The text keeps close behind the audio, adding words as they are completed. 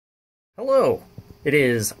Hello, it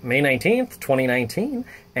is May 19th, 2019,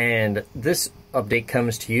 and this update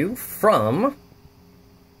comes to you from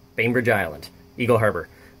Bainbridge Island, Eagle Harbor.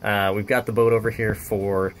 We've got the boat over here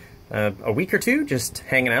for a week or two, just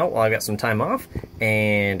hanging out while I've got some time off,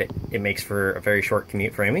 and it makes for a very short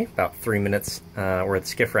commute for Amy, about 3 minutes worth of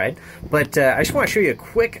skiff ride. But I just want to show you a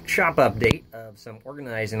quick shop update of some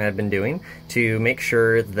organizing I've been doing to make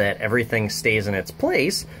sure that everything stays in its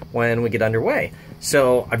place when we get underway.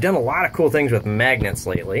 So I've done a lot of cool things with magnets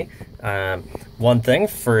lately. One thing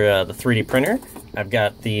for the 3D printer, I've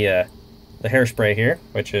got the hairspray here,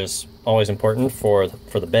 which is always important for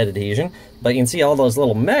the bed adhesion. But you can see all those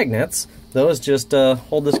little magnets, those just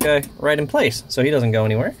hold this guy right in place, so he doesn't go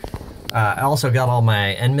anywhere. I also got all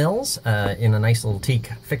my end mills in a nice little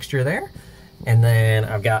teak fixture there. And then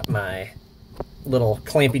I've got my little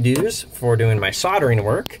clampy doos for doing my soldering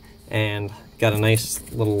work, and got a nice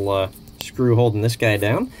little screw holding this guy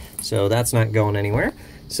down, so that's not going anywhere.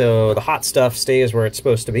 So the hot stuff stays where it's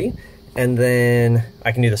supposed to be. And then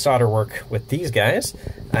I can do the solder work with these guys.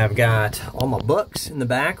 I've got all my books in the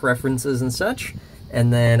back, references and such.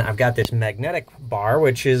 And then I've got this magnetic bar,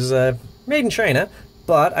 which is made in China,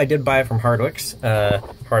 but I did buy it from Hardwick's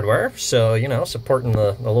Hardware. So, you know, supporting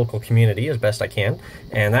the local community as best I can.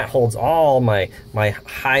 And that holds all my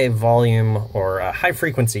high volume or high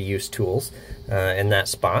frequency use tools in that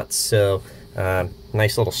spot. So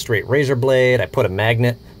nice little straight razor blade. I put a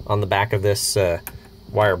magnet on the back of this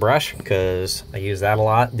wire brush because I use that a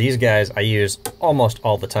lot. These guys I use almost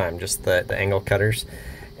all the time, just the angle cutters.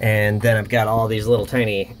 And then I've got all these little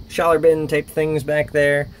tiny shallow bin type things back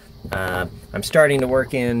there. I'm starting to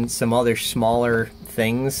work in some other smaller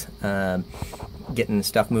things, getting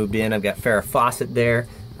stuff moved in. I've got Farrah faucet there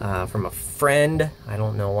from a friend. I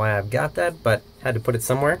don't know why I've got that, but had to put it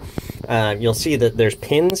somewhere. You'll see that there's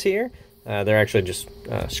pins here. They're actually just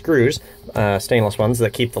screws, stainless ones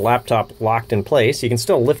that keep the laptop locked in place. You can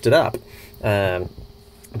still lift it up,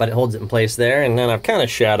 but it holds it in place there. And then I've kind of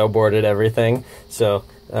shadow boarded everything. So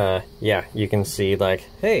yeah, you can see like,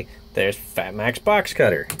 hey, there's Fat Max box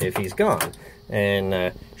cutter if he's gone.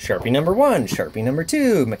 And Sharpie number 1, Sharpie number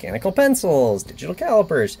 2, mechanical pencils, digital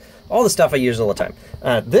calipers, all the stuff I use all the time.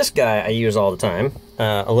 This guy I use all the time,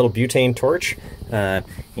 a little butane torch. You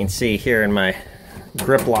can see here in my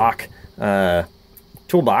grip lock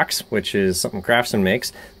toolbox, which is something Craftsman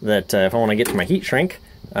makes, that if I want to get to my heat shrink,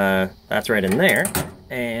 that's right in there.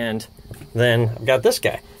 And then I've got this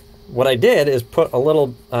guy. What I did is put a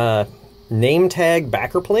little name tag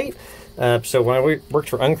backer plate. So when I worked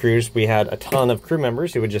for Uncruise, we had a ton of crew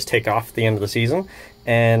members who would just take off at the end of the season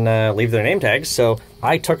and leave their name tags. So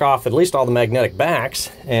I took off at least all the magnetic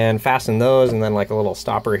backs and fastened those, and then like a little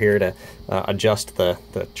stopper here to adjust the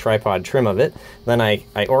tripod trim of it. Then I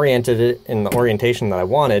oriented it in the orientation that I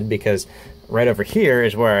wanted, because right over here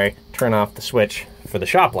is where I turn off the switch for the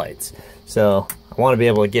shop lights. So I want to be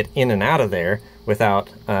able to get in and out of there without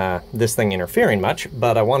this thing interfering much,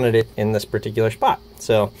 but I wanted it in this particular spot.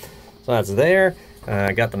 So that's there.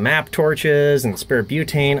 I got the map torches and spare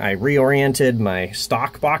butane. I reoriented my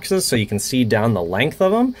stock boxes so you can see down the length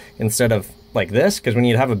of them instead of like this, because when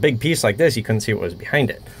you'd have a big piece like this, you couldn't see what was behind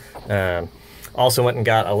it. Also went and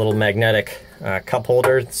got a little magnetic cup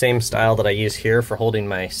holder, same style that I use here for holding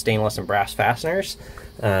my stainless and brass fasteners.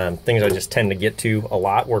 Things I just tend to get to a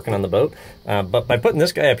lot working on the boat. But by putting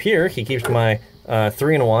this guy up here, he keeps my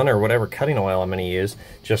 3-in-1 or whatever cutting oil I'm going to use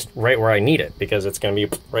just right where I need it, because it's going to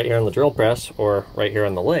be right here on the drill press or right here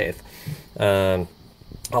on the lathe.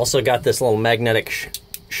 Also got this little magnetic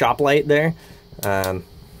shop light there. Yeah,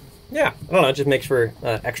 I don't know, it just makes for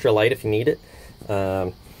extra light if you need it.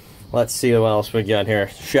 Let's see what else we got here.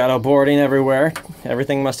 Shadow boarding everywhere.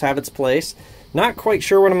 Everything must have its place. Not quite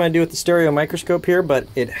sure what I'm going to do with the stereo microscope here, but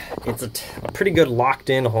it's a pretty good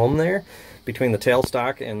locked-in home there between the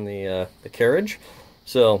tailstock and the carriage.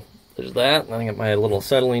 So there's that. And I got my little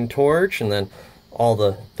acetylene torch, and then all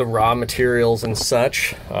the raw materials and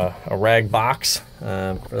such, a rag box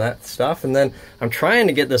for that stuff. And then I'm trying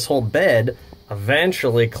to get this whole bed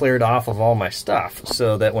eventually cleared off of all my stuff,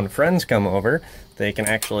 so that when friends come over, they can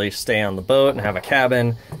actually stay on the boat and have a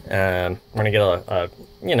cabin. We're gonna get a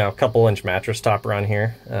couple-inch mattress topper on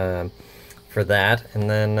here for that, and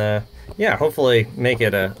then yeah, hopefully make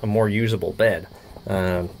it a more usable bed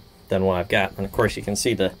than what I've got. And of course, you can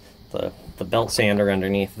see the belt sander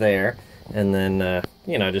underneath there, and then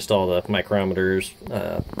just all the micrometers,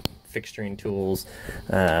 fixturing tools.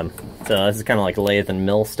 So this is kind of like lathe and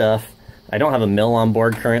mill stuff. I don't have a mill on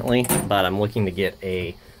board currently, but I'm looking to get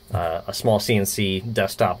a small CNC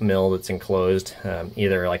desktop mill that's enclosed,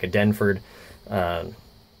 either like a Denford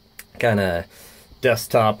kind of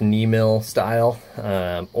desktop knee mill style,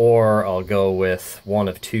 or I'll go with one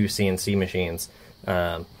of two CNC machines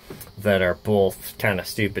that are both kind of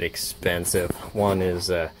stupid expensive. One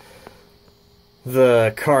is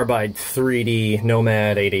the Carbide 3D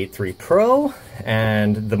Nomad 883 Pro,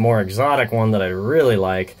 and the more exotic one that I really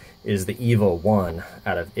like is the Evo 1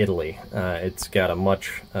 out of Italy. It's got a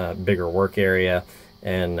much bigger work area,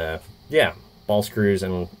 and yeah, ball screws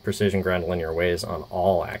and precision ground linear ways on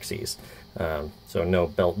all axes. So no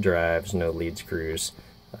belt drives, no lead screws,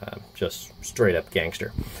 just straight up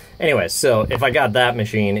gangster. Anyway, so if I got that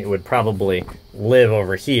machine, it would probably live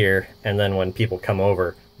over here, and then when people come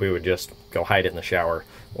over, we would just go hide it in the shower,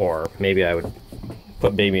 or maybe I would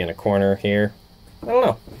put baby in a corner here. I don't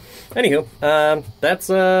know. Anywho, that's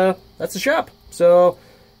the shop. So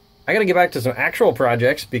I gotta get back to some actual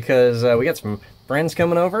projects because we got some friends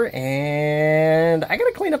coming over, and I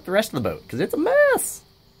gotta clean up the rest of the boat because it's a mess.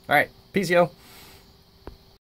 All right, peace, yo.